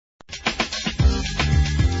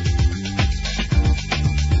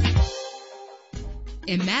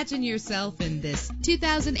Imagine yourself in this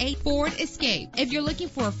 2008 Ford Escape. If you're looking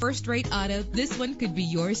for a first-rate auto, this one could be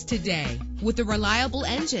yours today. With a reliable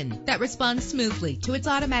engine that responds smoothly to its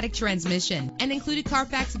automatic transmission, an included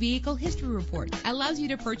Carfax Vehicle History Report allows you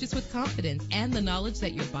to purchase with confidence and the knowledge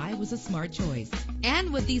that your buy was a smart choice.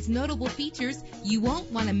 And with these notable features, you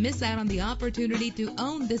won't want to miss out on the opportunity to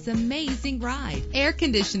own this amazing ride. Air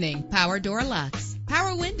conditioning, power door locks,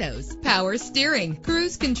 power windows, power steering,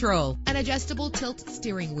 cruise control, an adjustable tilt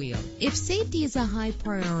steering wheel. If safety is a high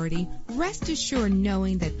priority, rest assured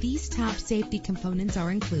knowing that these top safety components are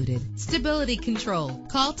included. Stability control.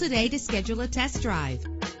 Call today to schedule a test drive.